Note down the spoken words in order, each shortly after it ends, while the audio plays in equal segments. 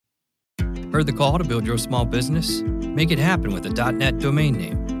Heard the call to build your small business? Make it happen with a .net domain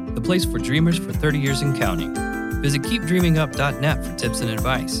name, the place for dreamers for 30 years and counting. Visit keepdreamingup.net for tips and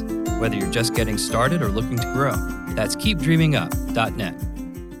advice, whether you're just getting started or looking to grow. That's keepdreamingup.net.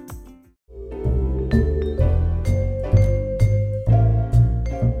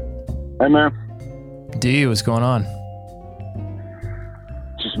 Hey, man. D, what's going on?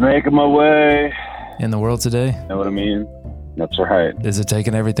 Just making my way. In the world today? Know what I mean? That's right. Is it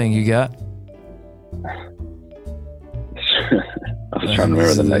taking everything you got? I was trying to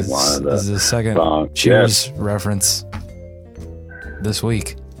remember the next line of the This is the second song. Cheers reference this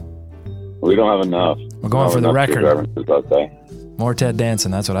week. We don't have enough. We're going for the record. References, I'd say. More Ted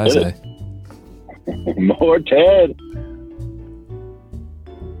Danson, that's what I say. More Ted.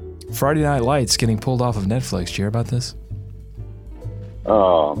 Friday Night Lights getting pulled off of Netflix. Did you hear about this?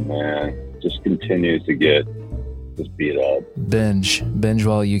 Oh, man. Just continues to get just beat up. Binge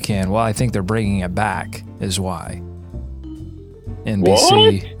while you can. Well, I think they're bringing it back is why. NBC,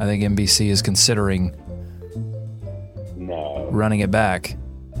 What? I think NBC is considering running it back.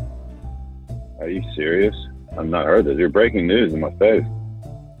 Are you serious? I've not heard this. You're breaking news in my face.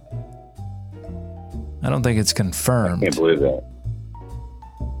 I don't think it's confirmed. I can't believe that.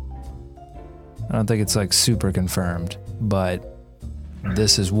 I don't think it's like super confirmed, but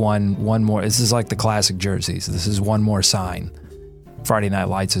this is one more. This is like the classic jerseys. This is one more sign. Friday Night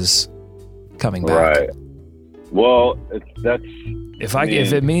Lights is coming back. Right. Well,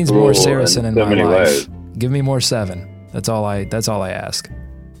 if it means more Saracen in my life, give me more 7. That's all I ask.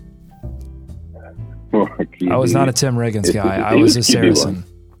 I was not a Tim Riggins guy. I was a Saracen.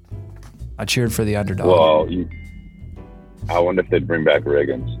 I cheered for the underdog. Well, I wonder if they'd bring back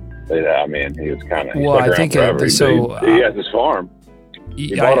Riggins. I mean, he was kind of. Well, I think so. He has his farm.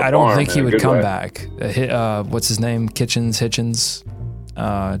 I don't think he would come back. What's his name? Hitchens,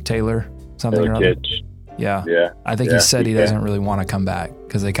 Taylor, something or other. Yeah. I think he said he doesn't really want to come back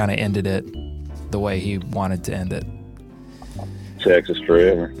because they kind of ended it the way he wanted to end it. Texas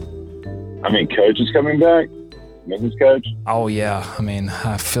forever. I mean, coach is coming back. Mrs. Coach. Oh yeah. I mean,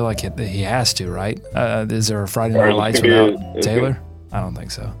 I feel like he has to, right? Is there a Friday Night Lights without Taylor? I don't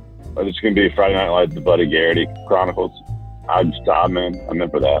think so. It's going to be Friday Night Lights, the Buddy Garrity Chronicles. I'm in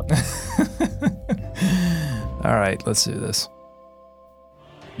for that. All right, let's do this.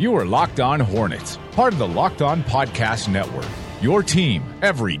 You are Locked On Hornets, part of the Locked On Podcast Network. Your team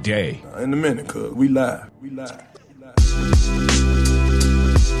every day. In a minute, cuz we live.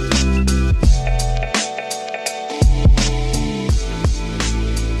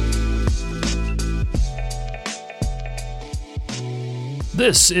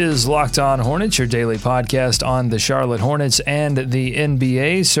 This is Locked On Hornets, your daily podcast on the Charlotte Hornets and the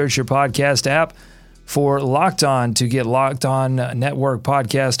NBA. Search your podcast app for Locked On to get Locked On Network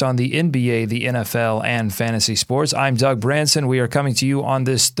podcast on the NBA, the NFL, and fantasy sports. I'm Doug Branson. We are coming to you on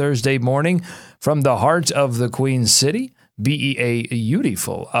this Thursday morning from the heart of the Queen City,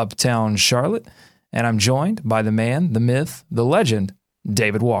 beautiful uptown Charlotte. And I'm joined by the man, the myth, the legend,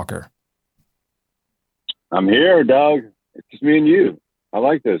 David Walker. I'm here, Doug. It's just me and you. I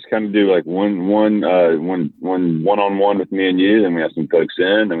like this. Kind of do like one one-on-one with me and you. Then we have some folks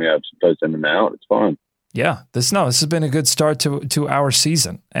in, then we have some folks in and out. It's fun. Yeah, this has been a good start to our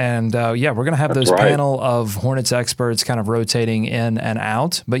season. And we're going to have those panel of Hornets experts kind of rotating in and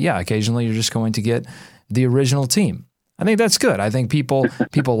out. But yeah, occasionally you're just going to get the original team. I think that's good. I think people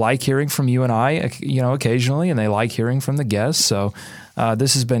like hearing from you and I, occasionally, and they like hearing from the guests. So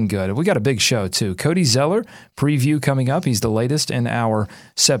this has been good. We got a big show too. Cody Zeller preview coming up. He's the latest in our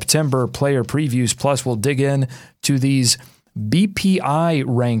September player previews. Plus, we'll dig in to these BPI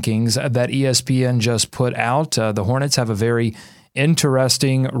rankings that ESPN just put out. The Hornets have a very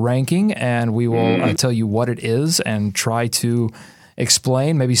interesting ranking, and we will tell you what it is and try to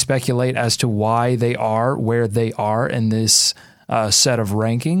explain, maybe speculate as to why they are where they are in this set of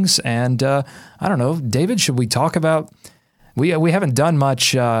rankings. And I don't know, David, should we talk about? We haven't done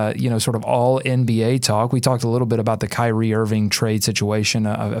much, sort of all NBA talk. We talked a little bit about the Kyrie Irving trade situation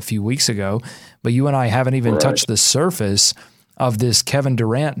a few weeks ago, but you and I haven't even touched the surface of this Kevin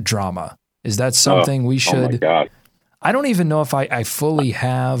Durant drama. Is that something we should? Oh my God. I don't even know if I fully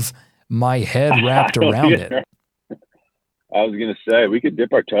have my head wrapped around it. I was going to say, we could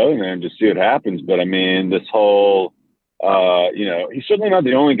dip our toe in there and just see what happens. But I mean, this whole, he's certainly not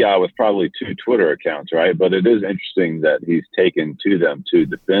the only guy with probably 2 Twitter accounts, right? But it is interesting that he's taken to them to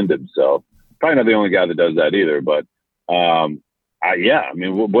defend himself. Probably not the only guy that does that either. But I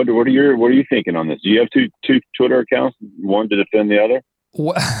mean, what are you thinking on this? Do you have two Twitter accounts, one to defend the other?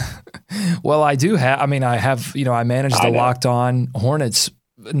 Well, I do have. I mean, I have. I manage the Locked On Hornets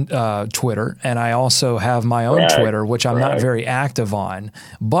Twitter, and I also have my own Twitter, which I'm not very active on.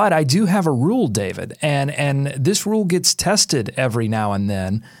 But I do have a rule, David, and this rule gets tested every now and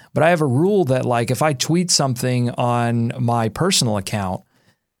then. But I have a rule that, like, if I tweet something on my personal account,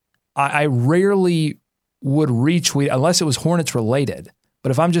 I rarely would retweet unless it was Hornets related.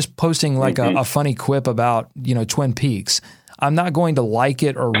 But if I'm just posting like a funny quip about, Twin Peaks, I'm not going to like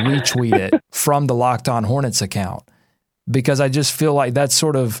it or retweet it from the Locked On Hornets account, because I just feel like that's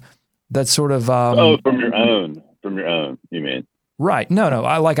sort of from your own, you mean? Right. No.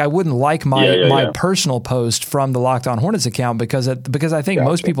 I wouldn't like my personal post from the Locked On Hornets account because I think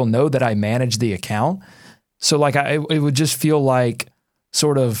most people know that I manage the account. So like it would just feel like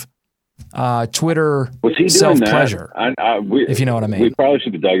sort of Twitter self-pleasure, if you know what I mean. We probably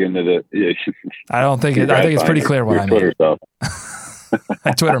should have dug into the. I don't think I think it's pretty clear what I mean.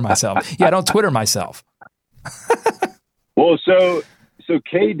 I Twitter myself. Yeah, I don't Twitter myself. Well, so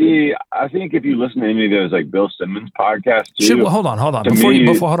KD, I think if you listen to any of those like Bill Simmons podcasts too. Hold on. Before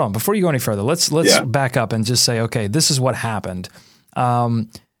you go any further, let's back up and just say, okay, this is what happened.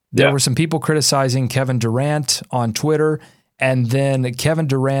 There were some people criticizing Kevin Durant on Twitter, and then Kevin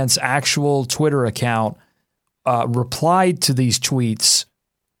Durant's actual Twitter account replied to these tweets,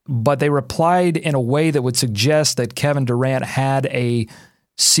 but they replied in a way that would suggest that Kevin Durant had a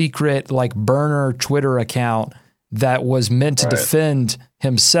secret like burner Twitter account that was meant to defend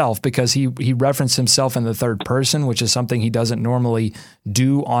himself, because he referenced himself in the third person, which is something he doesn't normally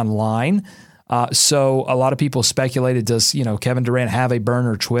do online. So a lot of people speculated, does Kevin Durant have a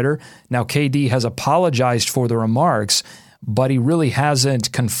burner Twitter? Now KD has apologized for the remarks, but he really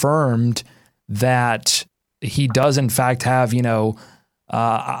hasn't confirmed that he does in fact have,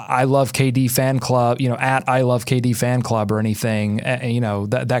 I Love KD fan club, at I Love KD fan club or anything,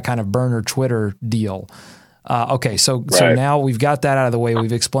 that kind of burner Twitter deal. Okay, so now we've got that out of the way.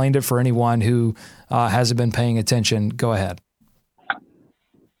 We've explained it for anyone who hasn't been paying attention. Go ahead.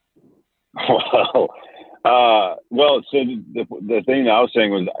 Well, so the thing that I was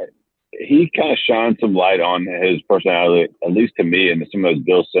saying was he kind of shined some light on his personality, at least to me, in some of those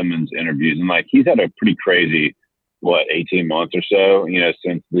Bill Simmons interviews. And like, he's had a pretty crazy, 18 months or so,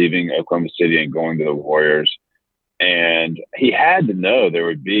 since leaving Oklahoma City and going to the Warriors. And he had to know there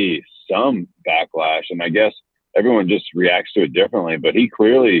would be some backlash, and I guess everyone just reacts to it differently, but he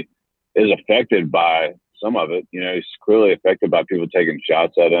clearly is affected by some of it. He's clearly affected by people taking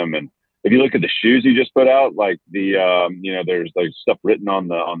shots at him. And if you look at the shoes he just put out, like the there's like stuff written on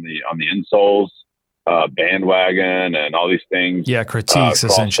the insoles, bandwagon and all these things. Yeah, critiques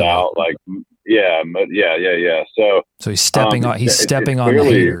essentially. Out, like yeah. So he's stepping on the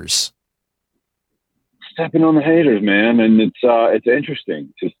haters. Stepping on the haters, man, and it's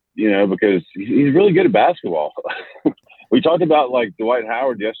interesting to because he's really good at basketball. We talked about like Dwight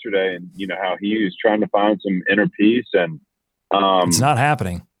Howard yesterday, and how he was trying to find some inner peace, and it's not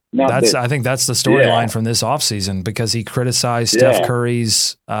happening. I think that's the storyline from this offseason, because he criticized Steph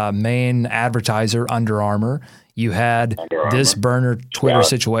Curry's main advertiser, Under Armour. You had this burner Twitter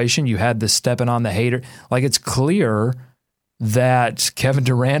situation. You had the stepping on the hater. Like, it's clear that Kevin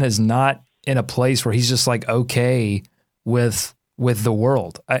Durant is not in a place where he's just like okay with the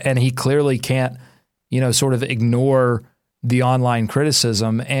world, and he clearly can't sort of ignore the online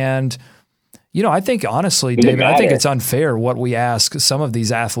criticism. And I think honestly, David, I think it's unfair what we ask some of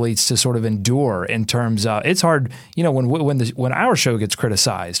these athletes to sort of endure in terms of, it's hard when our show gets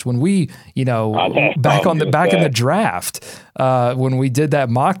criticized, when we back in the draft, when we did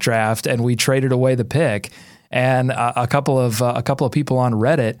that mock draft and we traded away the pick, and a couple of people on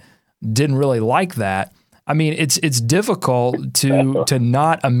Reddit didn't really like that. I mean, it's difficult to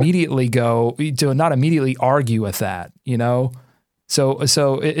not immediately argue with that,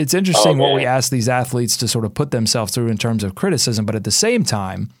 So it's interesting what we ask these athletes to sort of put themselves through in terms of criticism, but at the same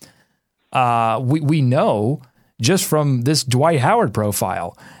time, we know just from this Dwight Howard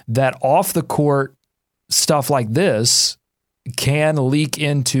profile that off the court stuff like this can leak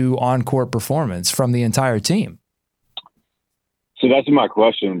into on-court performance from the entire team. So that's my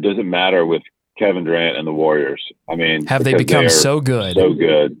question. Does it matter with Kevin Durant and the Warriors? I mean, have they become so good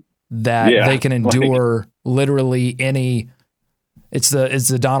that they can endure literally any? It's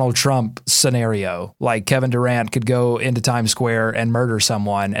the Donald Trump scenario. Like, Kevin Durant could go into Times Square and murder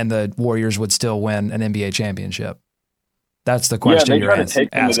someone, and the Warriors would still win an NBA championship. That's the question you're asking.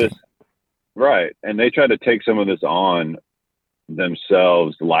 Right, and they tried to take some of this on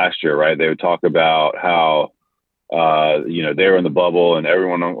themselves last year. Right, they would talk about how. They were in the bubble and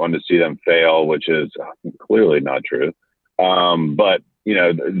everyone wanted to see them fail, which is clearly not true. But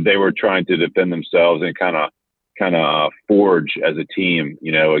they were trying to defend themselves and kind of kind of forge as a team,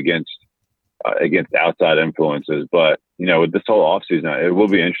 against outside influences. But, with this whole offseason, it will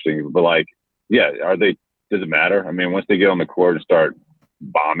be interesting. But does it matter? I mean, once they get on the court and start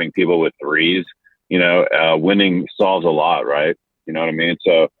bombing people with threes, winning solves a lot, right? You know what I mean?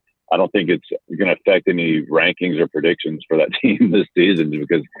 So I don't think it's going to affect any rankings or predictions for that team this season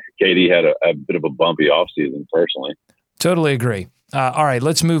because KD had a bit of a bumpy offseason personally. Totally agree. All right,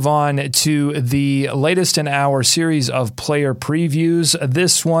 let's move on to the latest in our series of player previews.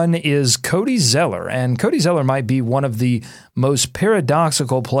 This one is Cody Zeller, and Cody Zeller might be one of the most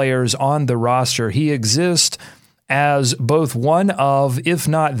paradoxical players on the roster. He exists as both one of, if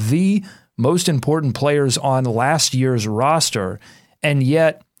not the most important players on last year's roster, and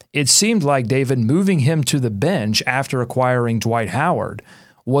yet it seemed like, David, moving him to the bench after acquiring Dwight Howard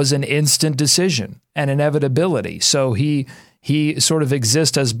was an instant decision, an inevitability. So he sort of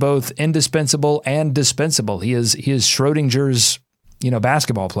exists as both indispensable and dispensable. He is Schrodinger's,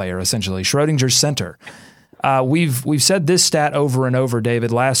 basketball player, essentially, Schrodinger's center. We've said this stat over and over,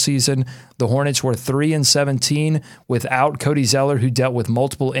 David. Last season, the Hornets were 3-17 without Cody Zeller, who dealt with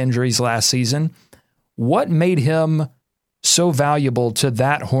multiple injuries last season. What made him so valuable to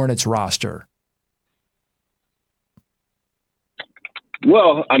that Hornets roster?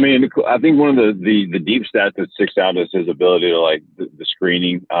 Well, I mean, I think one of the deep stats that sticks out is his ability to the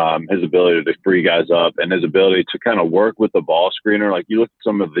screening, his ability to free guys up, and his ability to kind of work with the ball screener. Like you look at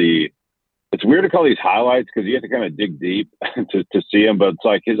some of it's weird to call these highlights because you have to kind of dig deep to see him, but it's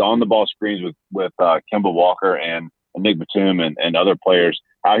like his on the ball screens with Kemba Walker and Nick Batum and other players,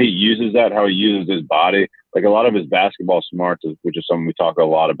 how he uses that, how he uses his body, like a lot of his basketball smarts, which is something we talk a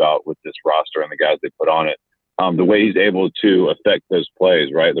lot about with this roster and the guys they put on it. The way he's able to affect those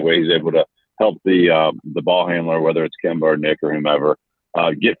plays, right? The way he's able to help the ball handler, whether it's Kemba or Nick or whomever,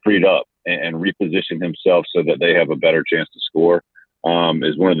 get freed up and reposition himself so that they have a better chance to score,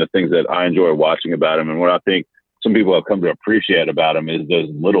 is one of the things that I enjoy watching about him. And what I think some people have come to appreciate about him is those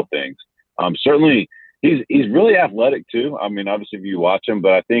little things. Certainly, he's really athletic too. I mean, obviously, if you watch him,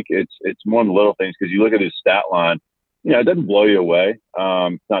 but I think it's more the little things because you look at his stat line. It doesn't blow you away.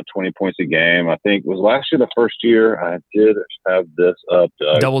 It's not 20 points a game. I think it was last year, the first year I did have this up.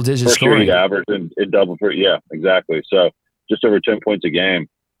 Double-digit scoring. Average and double. Yeah, exactly. So just over 10 points a game.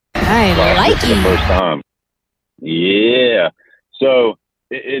 I like it. The first time. Yeah. So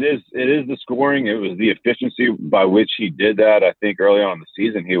it is the scoring. It was the efficiency by which he did that. I think early on in the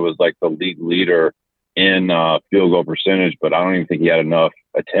season, he was like the league leader in field goal percentage, but I don't even think he had enough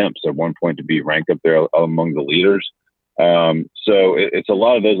attempts at one point to be ranked up there among the leaders. So it's a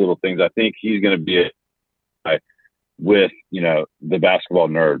lot of those little things. I think he's going to be with, the basketball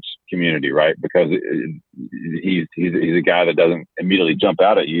nerds community, right? Because he's a guy that doesn't immediately jump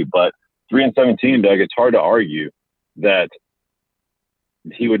out at you, but 3-17, Doug, it's hard to argue that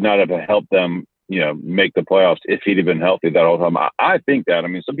he would not have helped them, make the playoffs if he'd have been healthy that whole time. I think that. I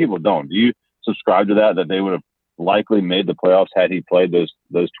mean, some people don't. Do you subscribe to that they would have likely made the playoffs had he played those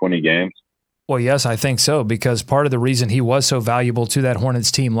 20 games? Well, yes, I think so, because part of the reason he was so valuable to that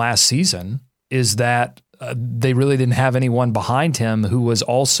Hornets team last season is that they really didn't have anyone behind him who was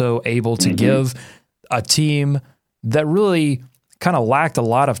also able to give a team that really kind of lacked a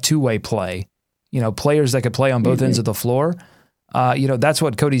lot of two-way play, players that could play on both ends of the floor. That's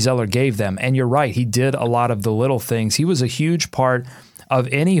what Cody Zeller gave them. And you're right, he did a lot of the little things. He was a huge part of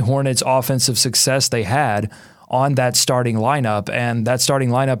any Hornets offensive success they had on that starting lineup, and that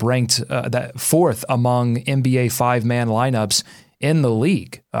starting lineup ranked that fourth among NBA five-man lineups in the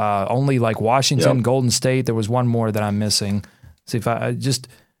league. Only like Washington, Golden State. There was one more that I'm missing. See if I just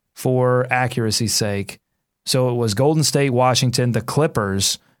for accuracy's sake. So it was Golden State, Washington, the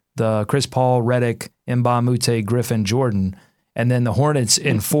Clippers, the Chris Paul, Redick, Mbah Moute, Griffin, Jordan, and then the Hornets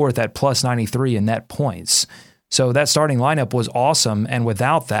in fourth at plus 93 in net points. So that starting lineup was awesome, and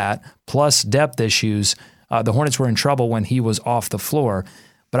without that, plus depth issues, the Hornets were in trouble when he was off the floor.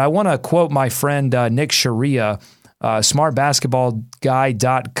 But I want to quote my friend Nick Sharia,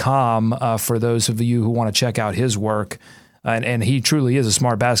 smartbasketballguy.com, for those of you who want to check out his work. And he truly is a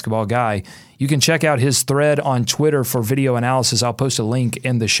smart basketball guy. You can check out his thread on Twitter for video analysis. I'll post a link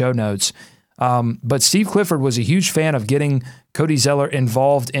in the show notes. But Steve Clifford was a huge fan of getting Cody Zeller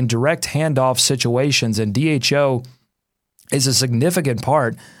involved in direct handoff situations, and DHO is a significant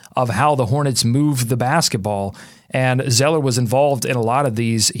part of how the Hornets move the basketball. And Zeller was involved in a lot of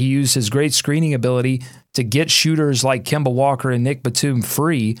these. He used his great screening ability to get shooters like Kemba Walker and Nick Batum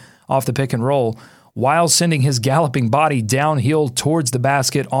free off the pick and roll while sending his galloping body downhill towards the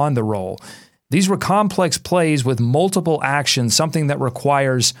basket on the roll. These were complex plays with multiple actions, something that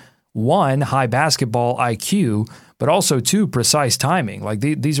requires one, high basketball IQ, but also two, precise timing. Like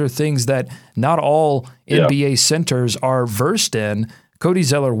these are things that not all NBA centers are versed in. Cody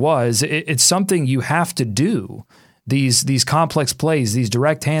Zeller was. It's something you have to do. These complex plays, these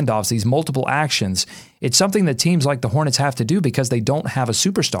direct handoffs, these multiple actions. It's something that teams like the Hornets have to do because they don't have a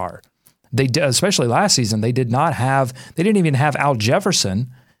superstar. They, especially last season, they didn't even have Al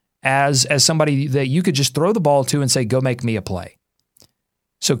Jefferson as somebody that you could just throw the ball to and say, go make me a play.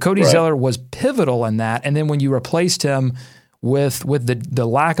 So Cody Zeller was pivotal in that. And then when you replaced him with the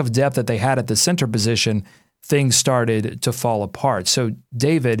lack of depth that they had at the center position, things started to fall apart. So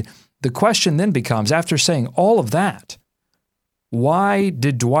David, the question then becomes, after saying all of that, why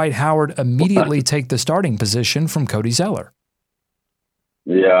did Dwight Howard immediately take the starting position from Cody Zeller?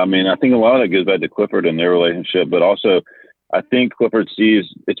 Yeah, I mean, I think a lot of that goes back to Clifford and their relationship, but also I think Clifford sees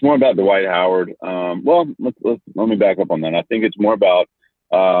it's more about Dwight Howard. Let me back up on that. I think it's more about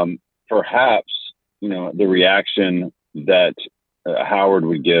perhaps, the reaction that Howard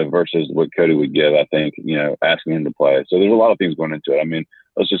would give versus what Cody would give. I think, asking him to play. So there's a lot of things going into it. I mean,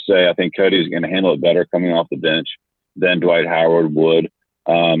 let's just say I think Cody's going to handle it better coming off the bench than Dwight Howard would.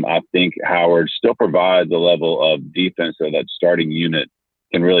 I think Howard still provides the level of defense that that starting unit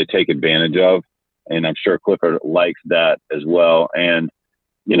can really take advantage of. And I'm sure Clifford likes that as well. And,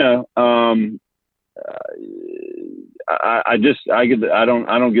 I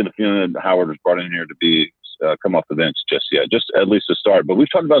don't get the feeling that Howard was brought in here to be come off the bench just yet, just at least to start. But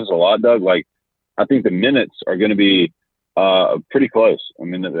we've talked about this a lot, Doug. Like, I think the minutes are going to be pretty close. I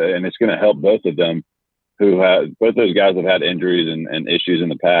mean, and it's going to help both of them both those guys have had injuries and issues in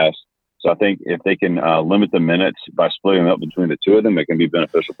the past. So I think if they can limit the minutes by splitting them up between the two of them, it can be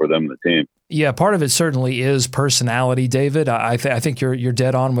beneficial for them and the team. Yeah, part of it certainly is personality, David. I think you're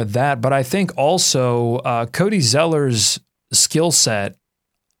dead on with that. But I think also Cody Zeller's skill set,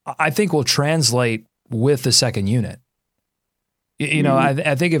 I think, will translate with the second unit.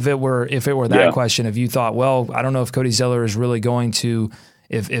 I think if it were that question, if you thought, well, I don't know if Cody Zeller is really going to,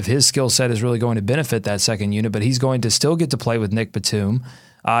 if his skill set is really going to benefit that second unit, but he's going to still get to play with Nick Batum.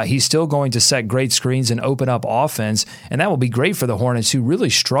 He's still going to set great screens and open up offense, and that will be great for the Hornets, who really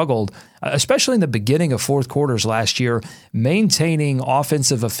struggled, especially in the beginning of fourth quarters last year, maintaining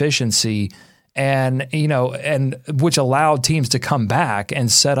offensive efficiency and which allowed teams to come back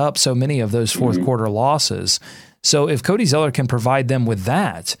and set up so many of those fourth quarter losses. So if Cody Zeller can provide them with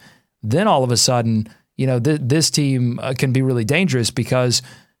that, then all of a sudden, this team can be really dangerous, because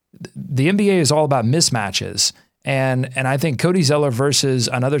the NBA is all about mismatches. And I think Cody Zeller versus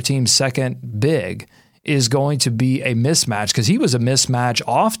another team's second big is going to be a mismatch, because he was a mismatch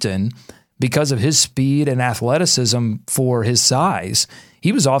often because of his speed and athleticism for his size.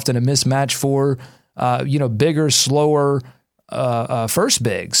 He was often a mismatch for, bigger, slower first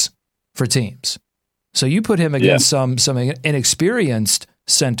bigs for teams. So you put him against some inexperienced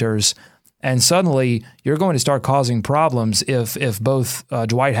centers, and suddenly you're going to start causing problems if both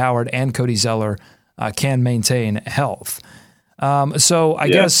Dwight Howard and Cody Zeller can maintain health. So I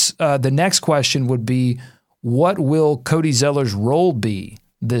guess the next question would be, what will Cody Zeller's role be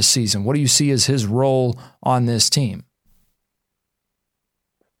this season? What do you see as his role on this team?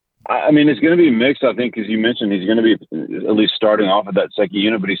 I mean, it's going to be mixed, I think, because you mentioned he's going to be at least starting off at that second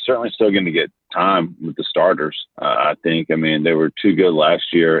unit, but he's certainly still going to get time with the starters, I think. I mean, they were too good last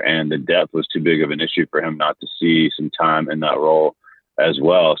year, and the depth was too big of an issue for him not to see some time in that role as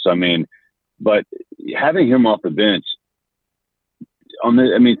well. So, I mean, but having him off the bench,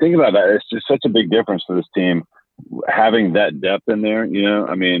 think about that. It's just such a big difference for this team, having that depth in there,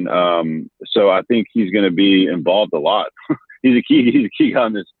 I mean, so I think he's going to be involved a lot. He's a key guy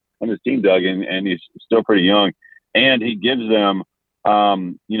on this team, Doug, and he's still pretty young, and he gives them,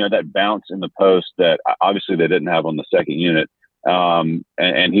 that bounce in the post that obviously they didn't have on the second unit,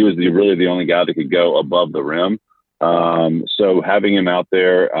 and he was really the only guy that could go above the rim. So having him out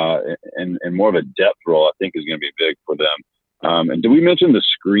there in more of a depth role, I think, is going to be big for them. And did we mention the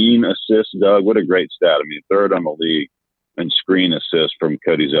screen assist, Doug? What a great stat! I mean, third on the league in screen assist from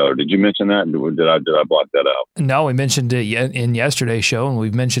Cody Zeller. Did you mention that? Did I block that out? No, we mentioned it in yesterday's show, and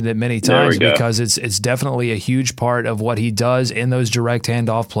we've mentioned it many times because it's definitely a huge part of what he does in those direct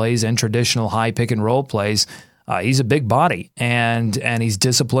handoff plays and traditional high pick and roll plays. He's a big body, and he's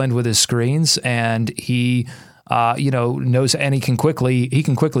disciplined with his screens, and he knows, and he can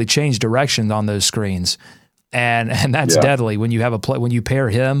quickly change direction on those screens, and that's deadly when you have when you pair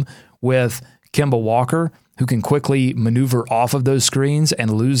him with Kemba Walker, who can quickly maneuver off of those screens and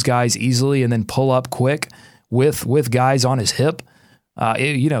lose guys easily and then pull up quick with guys on his hip.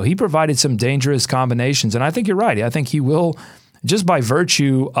 He provided some dangerous combinations, and I think you're right. I think he will just by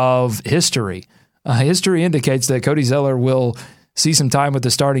virtue of history. History indicates that Cody Zeller will see some time with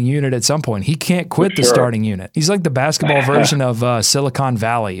the starting unit at some point. He can't quit the starting unit. He's like the basketball version of Silicon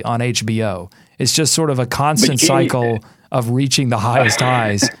Valley on HBO. It's just sort of a constant cycle of reaching the highest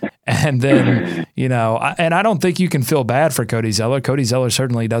highs. And then, and I don't think you can feel bad for Cody Zeller. Cody Zeller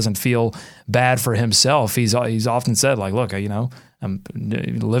certainly doesn't feel bad for himself. He's often said, like, look, I'm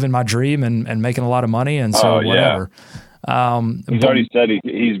living my dream and making a lot of money. And so whatever. He's already said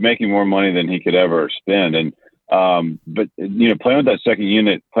he's making more money than he could ever spend. And, but playing with that second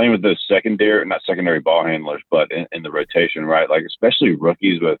unit, playing with those not secondary ball handlers, but in the rotation, right? Like, especially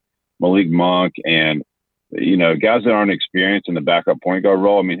rookies with Malik Monk and, guys that aren't experienced in the backup point guard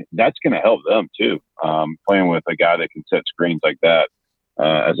role. I mean, that's going to help them too. Playing with a guy that can set screens like that,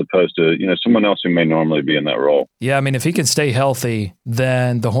 as opposed to, someone else who may normally be in that role. Yeah. I mean, if he can stay healthy,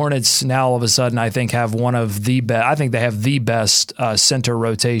 then the Hornets now all of a sudden, I think, have one of the best, I think they have the best center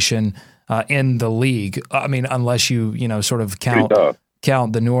rotation in the league. I mean, unless you, sort of count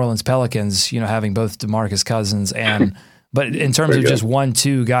the New Orleans Pelicans, having both DeMarcus Cousins and, but in terms of just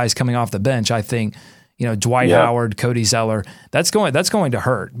 1-2 guys coming off the bench, I think, Dwight Howard, Cody Zeller, that's going to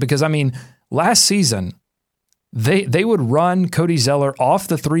hurt because, I mean, last season they would run Cody Zeller off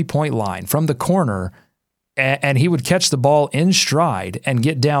the 3-point line from the corner and he would catch the ball in stride and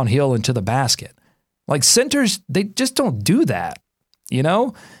get downhill into the basket. Like, centers, they just don't do that,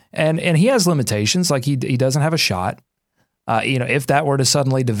 and he has limitations. Like, he doesn't have a shot. If that were to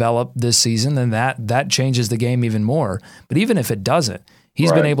suddenly develop this season, then that changes the game even more. But even if it doesn't,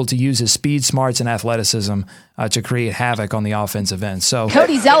 he's been able to use his speed, smarts, and athleticism to create havoc on the offensive end. So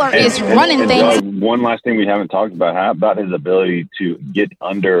Cody Zeller is running things. One last thing we haven't talked about, how about his ability to get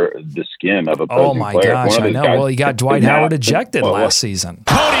under the skin of opposing players? Oh my gosh, I know. Well, he got Dwight Howard ejected last season.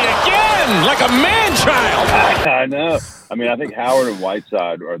 Cody again, like a man-child. I know. I mean, I think Howard and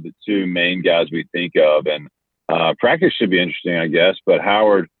Whiteside are the two main guys we think of, and practice should be interesting, I guess. But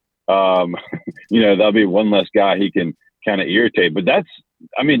Howard, that'll be one less guy he can kind of irritate, but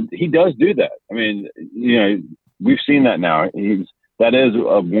he does do that. I mean, we've seen that now. That is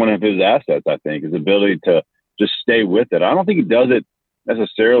one of his assets, I think, his ability to just stay with it. I don't think he does it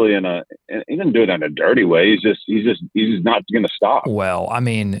necessarily he doesn't do it in a dirty way. He's just not going to stop. Well, I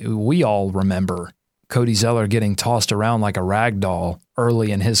mean, we all remember Cody Zeller getting tossed around like a rag doll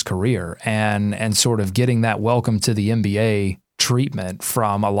early in his career and sort of getting that welcome to the NBA treatment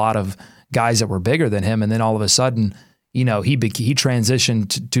from a lot of guys that were bigger than him. And then all of a sudden, he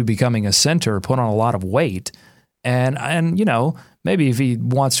transitioned to becoming a center, put on a lot of weight. And maybe if he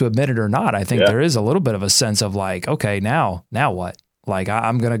wants to admit it or not, I think there is a little bit of a sense of like, okay, now what? Like,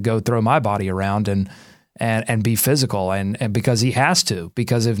 I'm going to go throw my body around and be physical. And because he has to,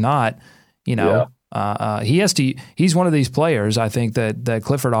 because if not, he has to, he's one of these players, I think that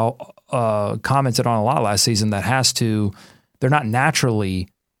Clifford commented on a lot last season they're not naturally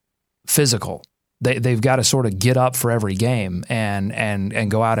physical. They've got to sort of get up for every game and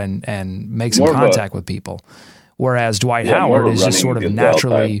go out and make some contact with people. Whereas Dwight Howard is just sort of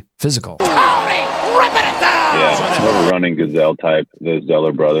naturally physical. Tony, ripping it down! Yeah, more of a running gazelle type, the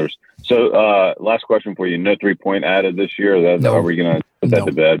Zeller brothers. So last question for you. No 3-point added this year? Are we going to put that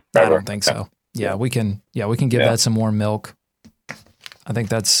to bed? I don't think so. Yeah, we can give that some more milk. I think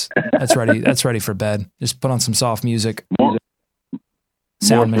that's ready. That's ready for bed. Just put on some soft music.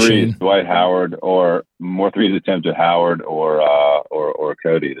 Sound more machine. Threes, Dwight Howard, or more threes attempted Howard or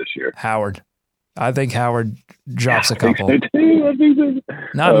Cody this year. Howard. I think Howard drops a couple. I think so.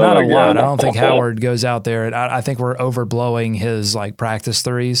 Not a lot. I don't think Howard goes out there. I think we're overblowing his like practice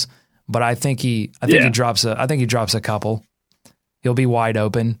threes, but I think he drops a couple. He'll be wide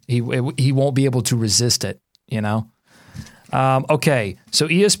open. He won't be able to resist it. Okay, so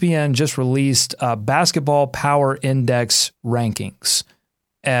ESPN just released Basketball Power Index rankings,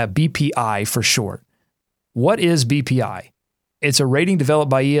 BPI for short. What is BPI? It's a rating developed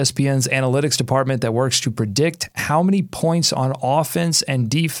by ESPN's analytics department that works to predict how many points on offense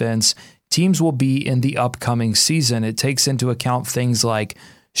and defense teams will be in the upcoming season. It takes into account things like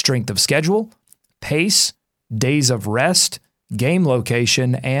strength of schedule, pace, days of rest, game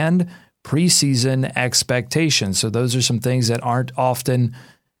location, and preseason expectations. So those are some things that aren't often,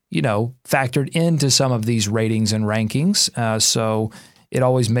 factored into some of these ratings and rankings. So it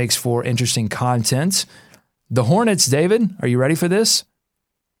always makes for interesting content. The Hornets, David, are you ready for this?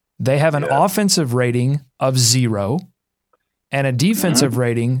 They have an offensive rating of 0 and a defensive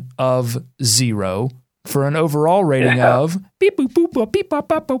rating of 0 for an overall rating of beep, boop, boop, boop, beep, bop,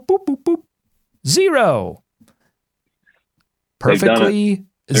 bop, boop, boop, boop, boop, 0. Perfectly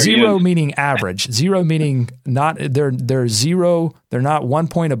Zero meaning average. Zero meaning not they're zero. They're not 1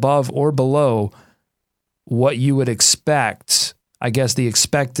 point above or below what you would expect. I guess the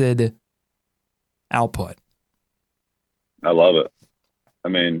expected output. I love it. I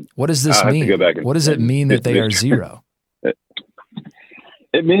mean, what does this mean? What does it mean that they are zero?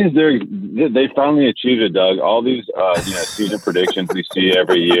 It means they finally achieved it, Doug. All these season predictions we see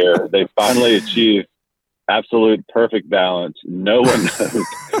every year, they finally achieve absolute perfect balance. No one knows.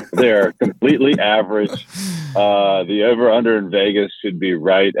 They're completely average. The over/under in Vegas should be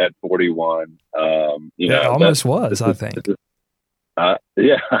right at 41. It almost was, I think.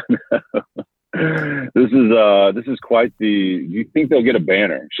 Yeah. This is quite the. You think they'll get a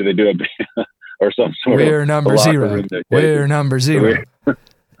banner? Should they do a banner or some sort We're of number zero. We're number zero.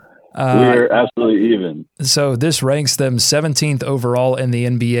 We're absolutely even. So this ranks them 17th overall in the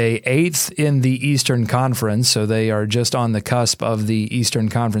NBA, 8th in the Eastern Conference. So they are just on the cusp of the Eastern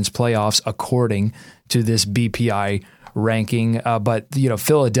Conference playoffs, according to this BPI ranking. But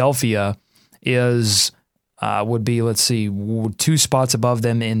Philadelphia is. Would be, 2 spots above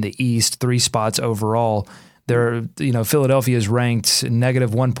them in the East, 3 spots overall. Philadelphia is ranked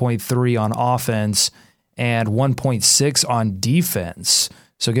negative 1.3 on offense and 1.6 on defense.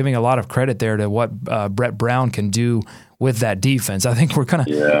 So giving a lot of credit there to what Brett Brown can do with that defense. I think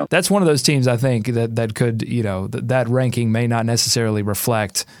that's one of those teams I think that could, that ranking may not necessarily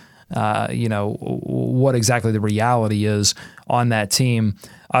reflect, what exactly the reality is on that team.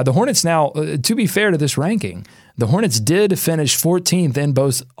 The Hornets now, to be fair to this ranking, the Hornets did finish 14th in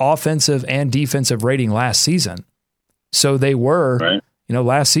both offensive and defensive rating last season. So they were, right.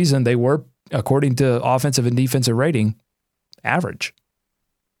 Last season they were, according to offensive and defensive rating, average.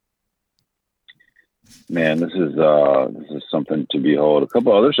 Man, this is something to behold. A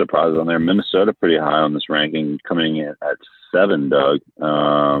couple other surprises on there. Minnesota pretty high on this ranking, coming in at 7, Doug.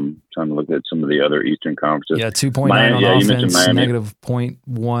 Trying to look at some of the other Eastern conferences. Yeah, 2.9 on offense, negative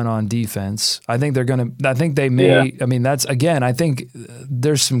 0.1 on defense. I think they may. Yeah. I mean, that's, again, I think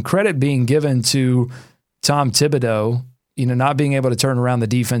there's some credit being given to Tom Thibodeau, not being able to turn around the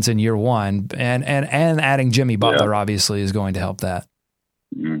defense in year one, and adding Jimmy Butler obviously is going to help that.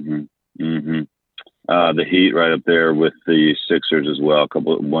 Mm-hmm. Mm-hmm. The Heat right up there with the Sixers as well,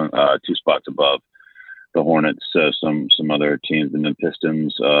 2 spots above the Hornets. Some other teams, and the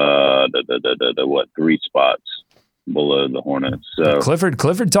Pistons, 3 spots below the Hornets. So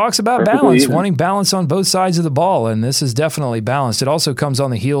Clifford talks about balance, wanting balance on both sides of the ball, and this is definitely balanced. It also comes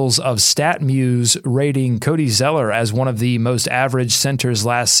on the heels of StatMuse rating Cody Zeller as one of the most average centers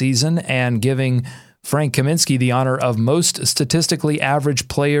last season and giving Frank Kaminsky the honor of most statistically average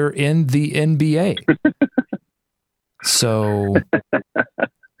player in the NBA. So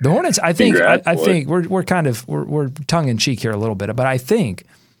the Hornets, I think, I think we're tongue in cheek here a little bit, but I think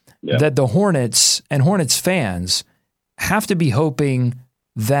that the Hornets and Hornets fans have to be hoping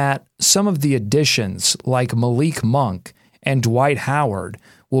that some of the additions like Malik Monk and Dwight Howard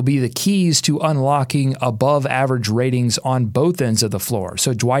will be the keys to unlocking above average ratings on both ends of the floor.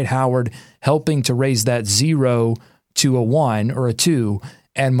 So Dwight Howard helping to raise that 0 to a 1 or a 2,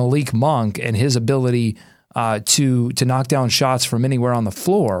 and Malik Monk and his ability to knock down shots from anywhere on the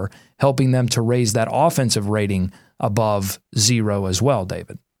floor, helping them to raise that offensive rating above 0 as well,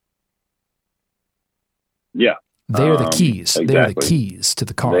 David. Yeah. They are the keys. Exactly. They are the keys to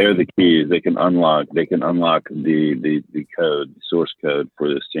the car. They are the keys. They can unlock the code, the source code for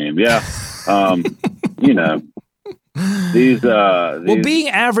this team. Yeah. Will being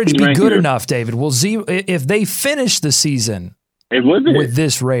average be good enough, David? Will if they finish the season with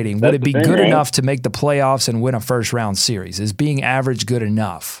this rating, would it be good enough to make the playoffs and win a first round series? Is being average good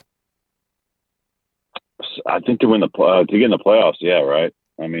enough? I think to get in the playoffs, yeah, right.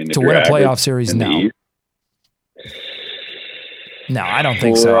 I mean, to win a playoff series, no. No, I don't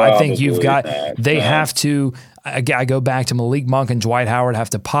think so. I think you've got – they have to – I go back to Malik Monk and Dwight Howard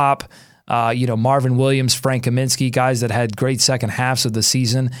have to pop. Marvin Williams, Frank Kaminsky, guys that had great second halves of the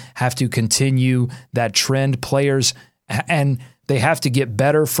season have to continue that trend. Players – and they have to get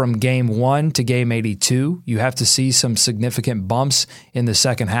better from game 1 to game 82. You have to see some significant bumps in the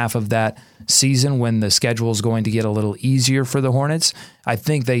second half of that season when the schedule is going to get a little easier for the Hornets. I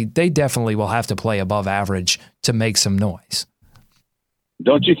think they definitely will have to play above average to make some noise.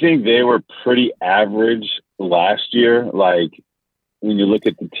 Don't you think they were pretty average last year? Like when you look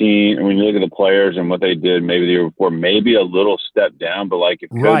at the team and when you look at the players and what they did, maybe the year before, maybe a little step down, but like if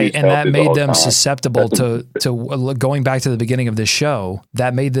right, and that made them susceptible to going back to the beginning of this show.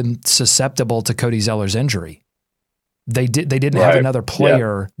 That made them susceptible to Cody Zeller's injury. They didn't have another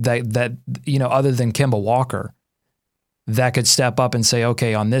player that other than Kemba Walker that could step up and say,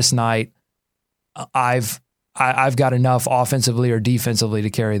 okay, on this night, I've got enough offensively or defensively to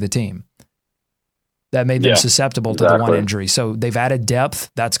carry the team. That made them susceptible to the one injury. So they've added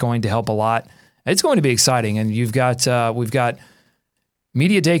depth. That's going to help a lot. It's going to be exciting. And we've got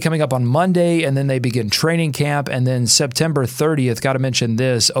Media Day coming up on Monday, and then they begin training camp. And then September 30th, got to mention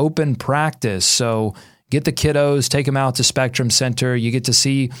this, open practice. So get the kiddos, take them out to Spectrum Center. You get to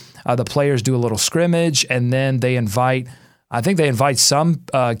see the players do a little scrimmage, and then they invite some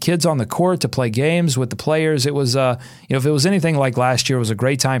kids on the court to play games with the players. It was, if it was anything like last year, it was a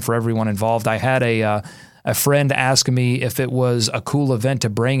great time for everyone involved. I had a friend ask me if it was a cool event to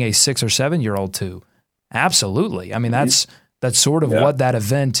bring a 6 or 7-year-old to. Absolutely. I mean, that's sort of what that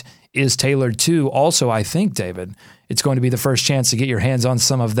event is tailored to. Also, I think, David, it's going to be the first chance to get your hands on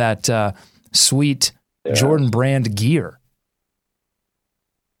some of that sweet Jordan Brand gear.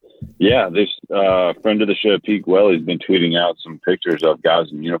 Yeah, this friend of the show, Pete Welly, has been tweeting out some pictures of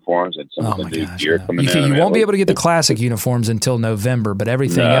guys in uniforms and some of the new gear coming in. You won't be able to get the classic uniforms until November, but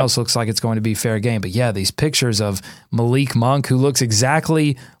everything else looks like it's going to be fair game. But yeah, these pictures of Malik Monk, who looks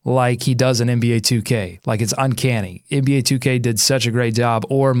exactly like he does in NBA 2K. Like, it's uncanny. NBA 2K did such a great job,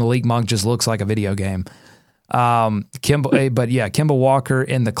 or Malik Monk just looks like a video game. Kemba Walker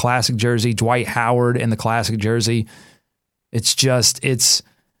in the classic jersey, Dwight Howard in the classic jersey.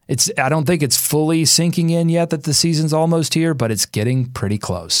 I don't think it's fully sinking in yet that the season's almost here, but it's getting pretty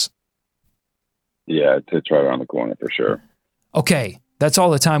close. Yeah, it's right around the corner for sure. Okay, that's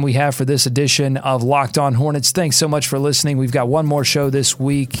all the time we have for this edition of Locked On Hornets. Thanks so much for listening. We've got one more show this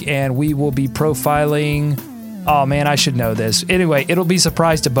week, and we will be profiling... Oh, man, I should know this. Anyway, it'll be a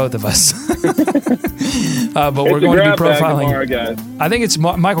surprise to both of us. But we're going to be profiling. Tomorrow, guys. I think it's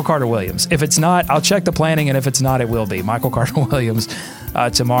Michael Carter Williams. If it's not, I'll check the planning, and if it's not, it will be Michael Carter Williams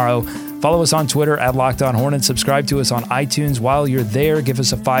tomorrow. Follow us on Twitter at Locked On Hornets. Subscribe to us on iTunes. While you're there, give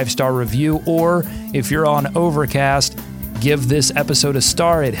us a 5-star review. Or if you're on Overcast, give this episode a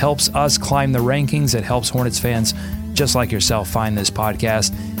star. It helps us climb the rankings. It helps Hornets fans just like yourself find this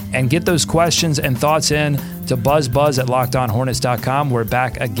podcast. And get those questions and thoughts in to buzzbuzz at LockedOnHornets.com. We're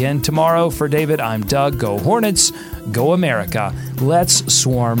back again tomorrow. For David, I'm Doug. Go Hornets. Go America. Let's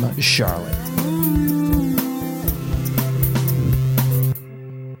swarm Charlotte.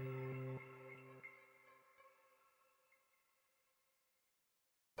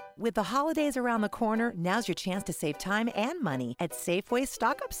 With the holidays around the corner, now's your chance to save time and money at Safeway's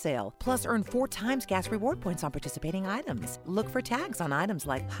stock-up sale. Plus, earn 4 times gas reward points on participating items. Look for tags on items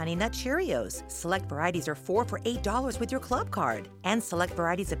like Honey Nut Cheerios. Select varieties are 4 for $8 with your club card. And select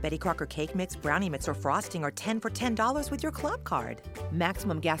varieties of Betty Crocker Cake Mix, Brownie Mix, or Frosting are 10 for $10 with your club card.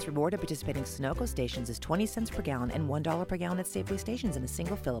 Maximum gas reward at participating Sunoco stations is 20 cents per gallon and $1 per gallon at Safeway stations in a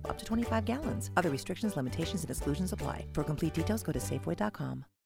single fill-up up to 25 gallons. Other restrictions, limitations, and exclusions apply. For complete details, go to Safeway.com.